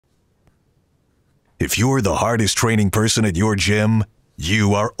If you're the hardest training person at your gym,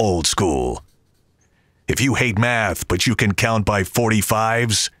 you are old school. If you hate math but you can count by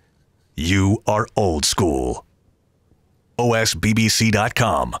 45s, you are old school.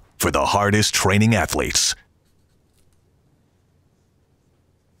 OSBBC.com for the hardest training athletes.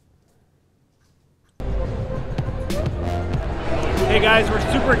 Hey guys, we're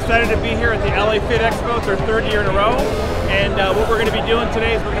super excited to be here at the LA Fit Expo. It's our third year in a row. And what we're going to be doing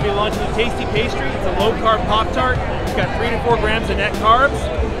today is we're going to be launching the Tasty Pastry. It's a low-carb Pop-Tart. It's got 3 to 4 grams of net carbs.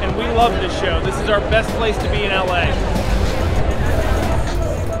 And we love this show. This is our best place to be in LA.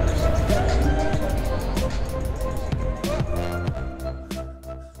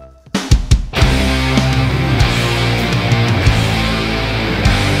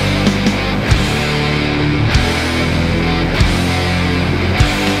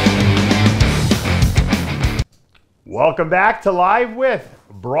 Welcome back to Live With,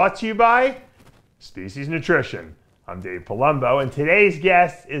 brought to you by Species Nutrition. I'm Dave Palumbo, and today's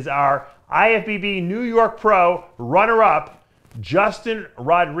guest is our IFBB New York Pro runner-up, Justin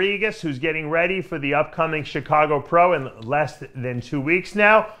Rodriguez, who's getting ready for the upcoming Chicago Pro in less than 2 weeks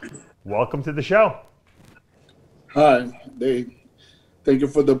now. Welcome to the show. Hi, Dave. Thank you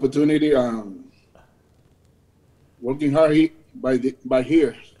for the opportunity. Working hard by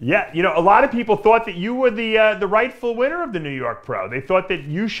here. Yeah, you know, a lot of people thought that you were the rightful winner of the New York Pro. They thought that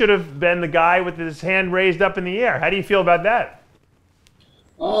you should have been the guy with his hand raised up in the air. How do you feel about that?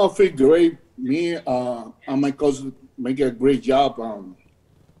 Oh, I feel great. Me and my coach make a great job.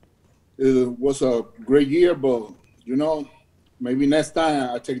 It was a great year, but you know, maybe next time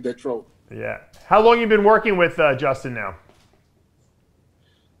I take that trophy. Yeah. How long you been working with Justin now?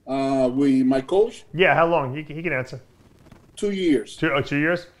 With my coach? Yeah, how long? He can answer. 2 years. 2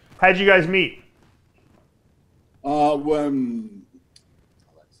 years? How'd you guys meet? When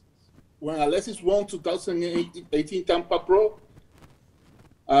Alexis won 2018 Tampa Pro,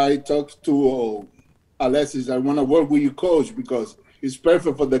 I talked to Alexis. I want to work with you, coach, because it's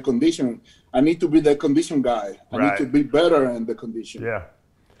perfect for the condition. I need to be the condition guy. I need to be better in the condition. Yeah.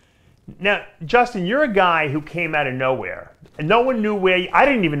 Now, Justin, you're a guy who came out of nowhere, and no one knew where. I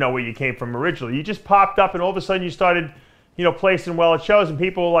didn't even know where you came from originally. You just popped up, and all of a sudden you started, you know, placing well at shows, and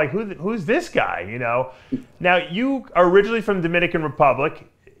people were like, "Who's this guy?" You know. Now, you are originally from Dominican Republic.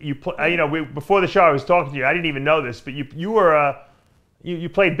 You know, before the show, I was talking to you. I didn't even know this, but you were you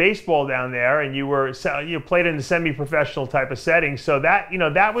played baseball down there, and you played in the semi-professional type of setting. So that, you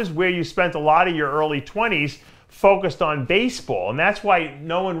know, that was where you spent a lot of your early 20s focused on baseball, and that's why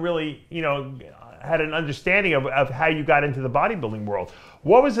no one really, you know, had an understanding of how you got into the bodybuilding world.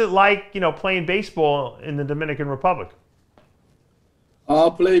 What was it like, you know, playing baseball in the Dominican Republic? I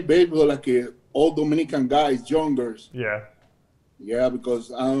played baseball like all Dominican guys, younger. Yeah. Yeah,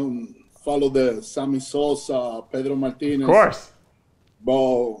 because I follow the Sammy Sosa, Pedro Martinez. Of course.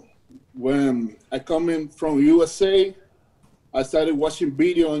 But when I come in from USA, I started watching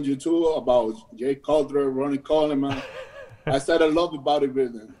video on YouTube about Jay Cutler, Ronnie Coleman. I started loving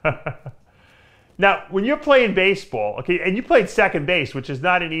bodybuilding. Now, when you're playing baseball, okay, and you played second base, which is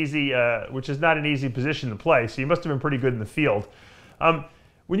not an easy position to play, so you must have been pretty good in the field.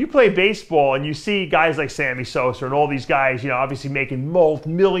 When you play baseball and you see guys like Sammy Sosa and all these guys, you know, obviously making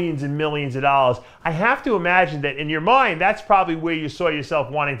millions and millions of dollars, I have to imagine that in your mind, that's probably where you saw yourself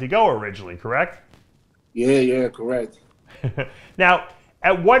wanting to go originally, correct? Yeah, correct. Now,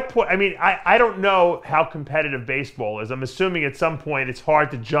 at what point, I mean, I don't know how competitive baseball is. I'm assuming at some point it's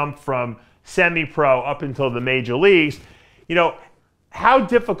hard to jump from semi-pro up until the major leagues. You know, how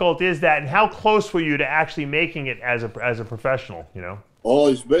difficult is that, and how close were you to actually making it as a professional, you know? Oh,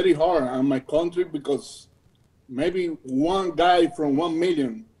 it's very hard in my country because maybe one guy from 1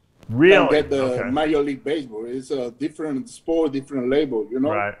 million can get the Major League Baseball. It's a different sport, different label, you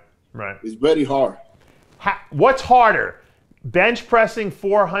know? Right. It's very hard. What's harder, bench pressing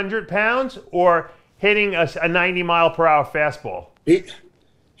 400 pounds or hitting a 90-mile-per-hour fastball?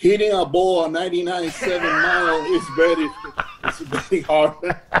 Hitting a ball at 99.7 miles is very hard.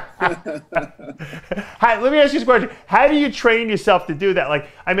 Let me ask you this question. How do you train yourself to do that? Like,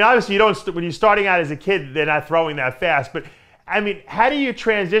 I mean, obviously, you don't. When you're starting out as a kid, they're not throwing that fast. But, I mean, how do you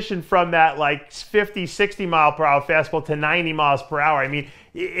transition from that, like, 50, 60-mile-per-hour fastball to 90 miles per hour? I mean,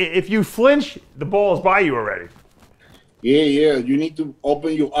 if you flinch, the ball is by you already. Yeah. You need to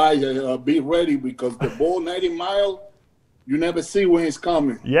open your eyes and be ready because the ball 90 miles, you never see when it's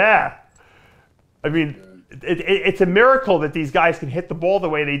coming. Yeah. I mean, it's a miracle that these guys can hit the ball the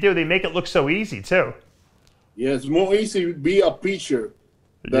way they do. They make it look so easy, too. Yeah, it's more easy to be a pitcher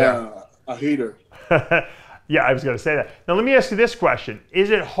than a hitter. Yeah, I was going to say that. Now, let me ask you this question.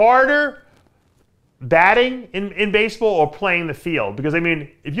 Is it harder batting in baseball or playing the field? Because I mean,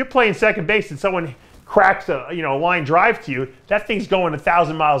 if you're playing second base and someone cracks a line drive to you, that thing's going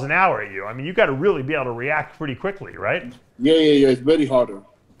 1,000 miles an hour at you. I mean, you got to really be able to react pretty quickly, right? Yeah. It's very harder.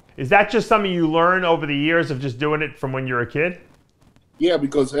 Is that just something you learn over the years of just doing it from when you're a kid? Yeah,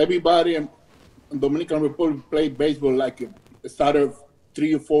 because everybody in Dominican Republic played baseball like started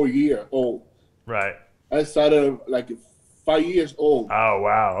 3 or 4 years old. Right. I started like 5 years old. Oh,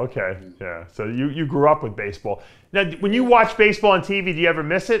 wow. Okay. Yeah. So you grew up with baseball. Now, when you watch baseball on TV, do you ever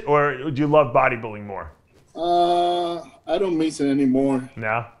miss it, or do you love bodybuilding more? I don't miss it anymore.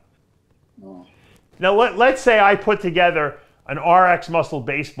 No? No. Now, let's say I put together an RXMuscle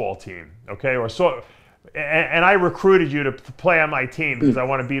baseball team, okay, and I recruited you to play on my team because I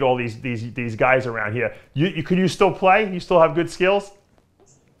want to beat all these guys around here. Could you still play? You still have good skills?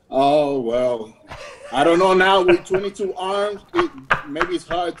 Oh, well, I don't know now. With 22 arms, maybe it's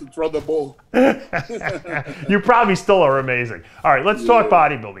hard to throw the ball. You probably still are amazing. All right, let's talk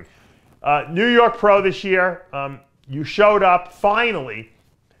bodybuilding. New York Pro this year. You showed up finally.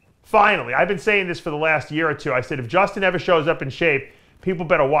 Finally, I've been saying this for the last year or two. I said, if Justin ever shows up in shape, people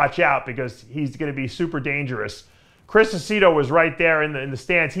better watch out because he's going to be super dangerous. Chris Aceto was right there in the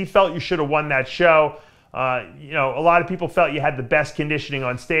stands. He felt you should have won that show. A lot of people felt you had the best conditioning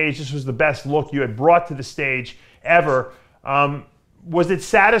on stage. This was the best look you had brought to the stage ever. Was it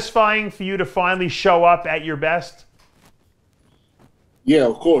satisfying for you to finally show up at your best? Yeah,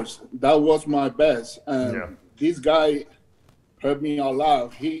 of course. That was my best. And this guy helped me a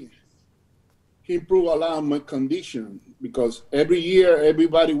lot. He improved a lot of my condition because every year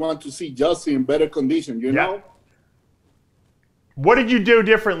everybody wants to see Justin in better condition, you know? What did you do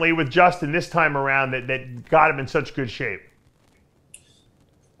differently with Justin this time around that got him in such good shape?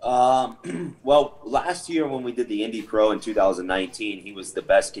 Well, last year when we did the Indy Pro in 2019, he was the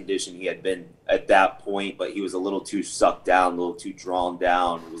best condition he had been at that point, but he was a little too sucked down, a little too drawn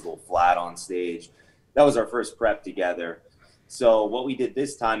down. He was a little flat on stage. That was our first prep together. So what we did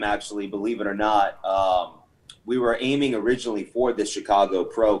this time, actually, believe it or not, we were aiming originally for the Chicago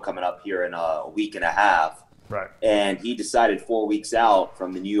Pro coming up here in a week and a half. Right. And he decided 4 weeks out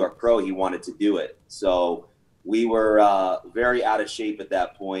from the New York Pro he wanted to do it. So we were very out of shape at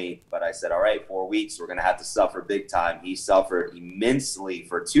that point. But I said, all right, 4 weeks, we're going to have to suffer big time. He suffered immensely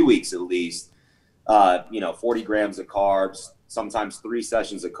for 2 weeks at least. 40 grams of carbs, sometimes 3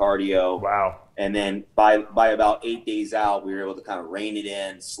 sessions of cardio. Wow. And then by about 8 days out, we were able to kind of rein it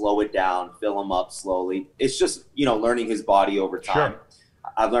in, slow it down, fill him up slowly. It's just, learning his body over time. Sure.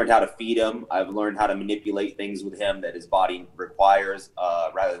 I've learned how to feed him. I've learned how to manipulate things with him that his body requires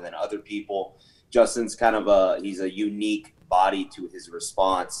rather than other people. Justin's kind of he's a unique body to his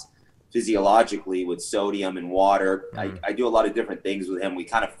response physiologically with sodium and water. I do a lot of different things with him. We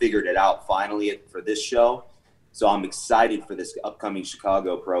kind of figured it out finally for this show. So I'm excited for this upcoming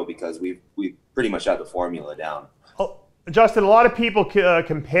Chicago Pro because we've pretty much had the formula down. Oh, Justin, a lot of people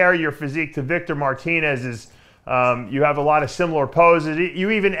compare your physique to Victor Martinez's. You have a lot of similar poses.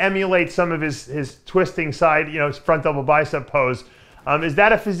 You even emulate some of his twisting side, his front double bicep pose. Is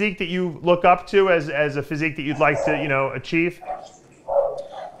that a physique that you look up to as a physique that you'd like to achieve?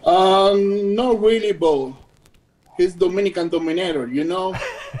 Not really, but he's Dominican Dominator,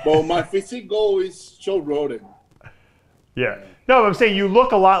 But my physique goal is Joe Rogan. Yeah. No, I'm saying you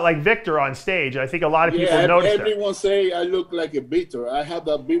look a lot like Victor on stage. I think a lot of people notice that. Everyone say I look like a Victor. I have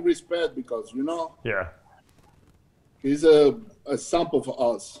that big respect because, Yeah. He's a sample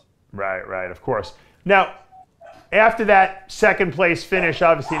for us. Right, of course. Now, after that second place finish,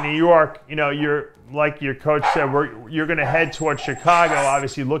 obviously in New York, you're like your coach said, you're going to head towards Chicago,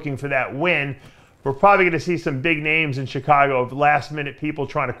 obviously looking for that win. We're probably going to see some big names in Chicago of last-minute people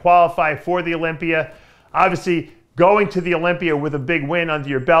trying to qualify for the Olympia. Obviously, going to the Olympia with a big win under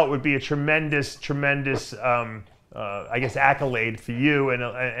your belt would be a tremendous, I guess, accolade for you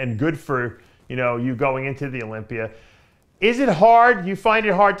and good for you going into the Olympia. Is it hard? You find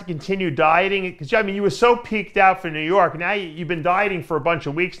it hard to continue dieting? Because you were so peaked out for New York. Now you've been dieting for a bunch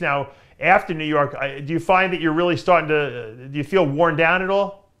of weeks now after New York. Do you find that you're really starting to? Do you feel worn down at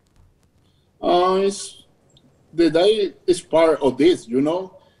all? The diet is part of this. You're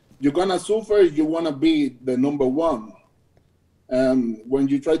gonna suffer. You wanna be the number one. And when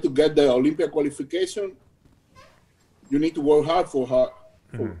you try to get the Olympia qualification, you need to work hard for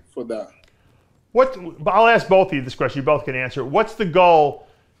that. I'll ask both of you this question. You both can answer. What's the goal?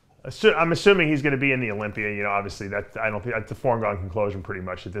 I'm assuming he's going to be in the Olympia. Obviously I don't think that's a foregone conclusion pretty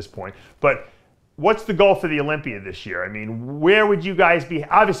much at this point. But what's the goal for the Olympia this year? I mean, where would you guys be?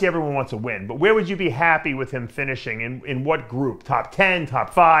 Obviously, everyone wants to win, but where would you be happy with him finishing? In what group? Top 10,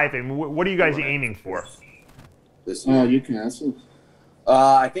 top 5? And what are you guys aiming for? You can answer.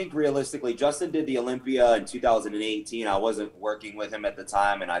 I think realistically, Justin did the Olympia in 2018. I wasn't working with him at the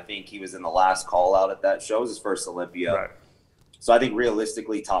time, and I think he was in the last call out at that show. It was his first Olympia. Right. So I think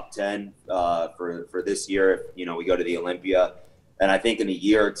realistically, top 10 for this year, if, you know, we go to the Olympia. And I think in a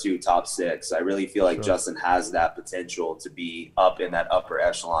year or two, top 6. I really feel like Justin has that potential to be up in that upper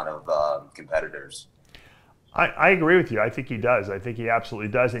echelon of competitors. I agree with you. I think he does. I think he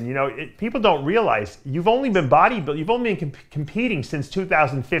absolutely does. And, you know, people don't realize you've only been bodybuilding. You've only been competing since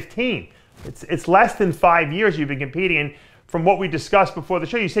 2015. It's less than 5 years you've been competing. And from what we discussed before the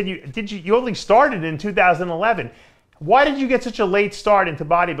show, you said you only started in 2011. Why did you get such a late start into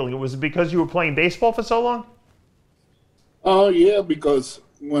bodybuilding? Was it because you were playing baseball for so long? Oh, yeah, because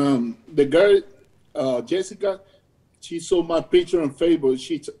when the girl, Jessica, she saw my picture on Facebook.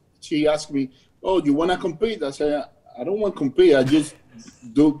 She asked me, "Oh, you want to compete?" I said, "I don't want to compete. I just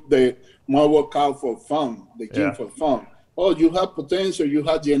do my workout for fun, the gym for fun." "Oh, you have potential. You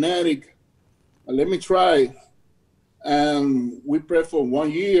have genetic. Let me try." And we prep for 1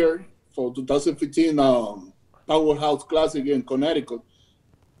 year for 2015 Powerhouse Classic in Connecticut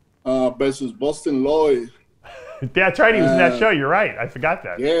versus Boston Lloyd. That's right. He was in that show. You're right. I forgot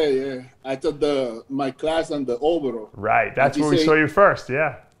that. Yeah, yeah. I took my class on the overall. Right. That's where we saw you first.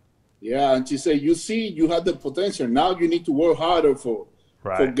 Yeah. Yeah, and she said, "You see, you have the potential. Now you need to work harder for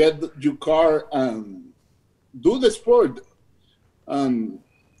get your car and do the sport." And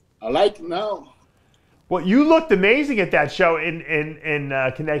I like now. Well, you looked amazing at that show in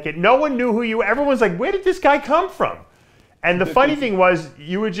Connecticut. No one knew who you were. Everyone's like, "Where did this guy come from?" And the funny thing was,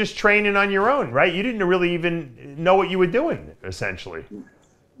 you were just training on your own, right? You didn't really even know what you were doing, essentially.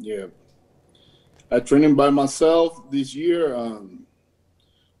 Yeah. I training by myself this year.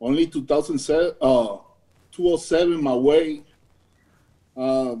 Only 207 my weight.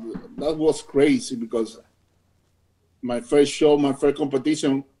 That was crazy because my first show, my first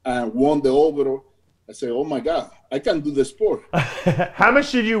competition, I won the overall. I said, "Oh my God, I can do the sport." How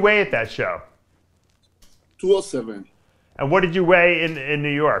much did you weigh at that show? 207. And what did you weigh in New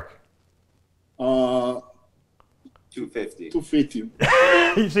York? 250. 250.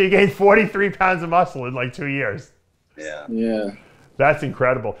 So you gained 43 pounds of muscle in like 2 years. Yeah. Yeah. That's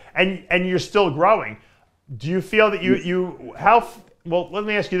incredible. And you're still growing. Do you feel that well, let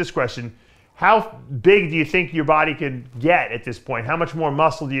me ask you this question. How big do you think your body could get at this point? How much more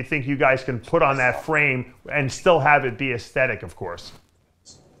muscle do you think you guys can put on that frame and still have it be aesthetic, of course?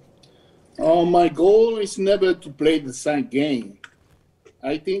 My goal is never to play the same game.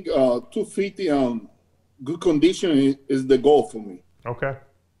 I think 250 good condition is the goal for me. Okay.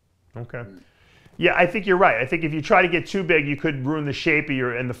 Okay. Yeah, I think you're right. I think if you try to get too big, you could ruin the shape of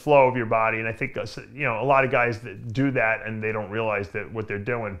and the flow of your body. And I think a lot of guys that do that and they don't realize that what they're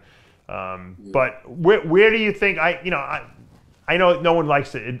doing. But where do you think I know no one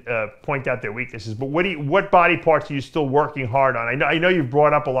likes to point out their weaknesses, but what body parts are you still working hard on? I know you've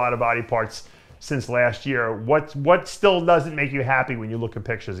brought up a lot of body parts since last year. What still doesn't make you happy when you look at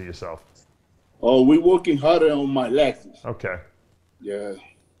pictures of yourself? Oh, we're working harder on my legs. Okay. Yeah.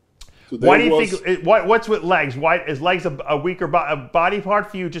 Why do you think? What's with legs? Why is legs a weaker body part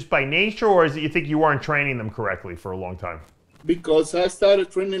for you just by nature, or is it you think you weren't training them correctly for a long time? Because I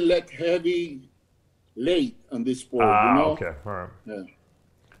started training leg heavy late on this sport, you know? Okay, all right. Yeah.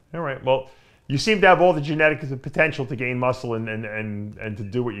 All right, well, you seem to have all the genetic potential to gain muscle and to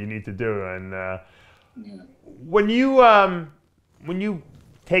do what you need to do. And when you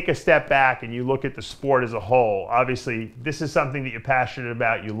take a step back and you look at the sport as a whole, obviously this is something that you're passionate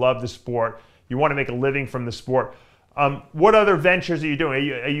about, you love the sport, you want to make a living from the sport. What other ventures are you doing?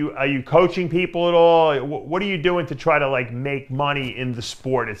 Are you coaching people at all? What are you doing to try to make money in the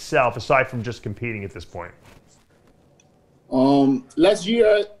sport itself, aside from just competing at this point? Last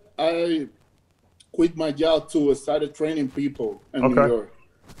year I quit my job to start training people in New York.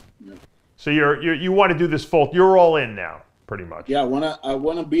 Yeah. So you want to do this full? You're all in now, pretty much. Yeah, I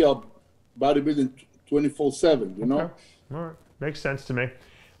wanna be a bodybuilding 24/7. You know. All right, makes sense to me.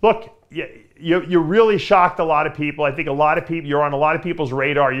 Look. You really shocked a lot of people. I think you're on a lot of people's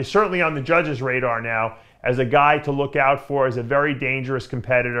radar. You're certainly on the judges' radar now as a guy to look out for, as a very dangerous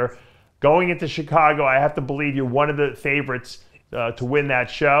competitor. Going into Chicago, I have to believe you're one of the favorites to win that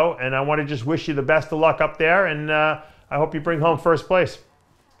show. And I want to just wish you the best of luck up there. And I hope you bring home first place.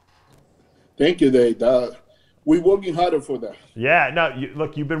 Thank you, Dave. We're working harder for that. Yeah, no,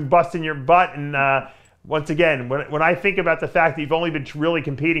 look, you've been busting your butt, and once again, when I think about the fact that you've only been really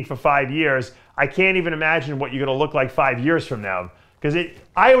competing for 5 years, I can't even imagine what you're going to look like 5 years from now. Because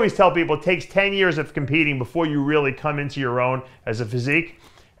I always tell people it takes 10 years of competing before you really come into your own as a physique.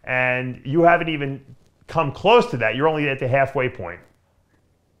 And you haven't even come close to that. You're only at the halfway point.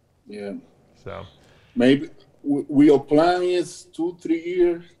 Yeah. So maybe we are planning 2-3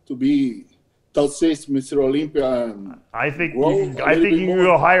 years to be top 6 Mr. Olympia. And I think you can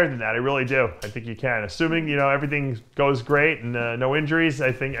go higher than that. I really do. I think you can. Assuming, you know, everything goes great and no injuries,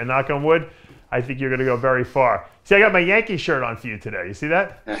 I think, and knock on wood, I think you're going to go very far. See, I got my Yankee shirt on for you today. You see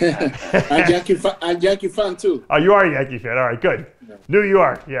that? I'm Yankee fan too. Oh, you are a Yankee fan. All right, good. Yeah. New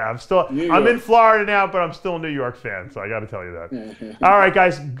York. Yeah, I'm in Florida now, but I'm still a New York fan, so I got to tell you that. All right,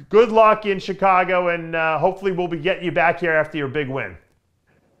 guys, good luck in Chicago, and hopefully we'll be getting you back here after your big win.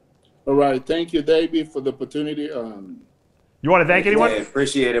 All right. Thank you, David, for the opportunity. You want to thank anyone? Hey,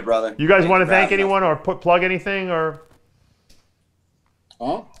 appreciate it, brother. You guys want to thank anyone or plug anything? Or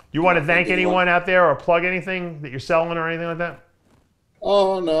you want to thank anyone out there or plug anything that you're selling or anything like that?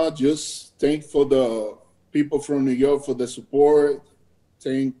 Oh, no, just thank for the people from New York for the support.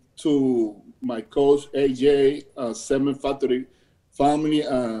 Thank to my coach, AJ, Seven Factory family,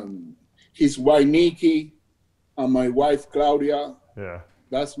 his wife, Nikki, and my wife, Claudia. Yeah.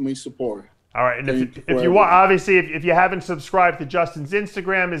 That's my support. All right, and if you want, obviously, if you haven't subscribed to Justin's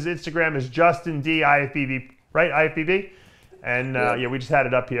Instagram, his Instagram is JustinD_IFBB, right? IFBB, and yeah, we just had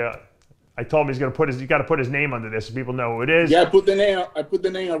it up here. I told him he's got to put his name under this so people know who it is. Yeah, I put the name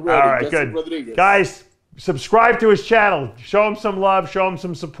already. All right, Justin good. Rodriguez. Guys, subscribe to his channel. Show him some love. Show him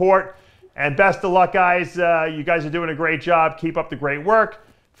some support. And best of luck, guys. You guys are doing a great job. Keep up the great work.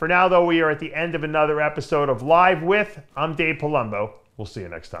 For now, though, we are at the end of another episode of Live With. I'm Dave Palumbo. We'll see you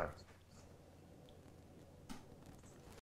next time.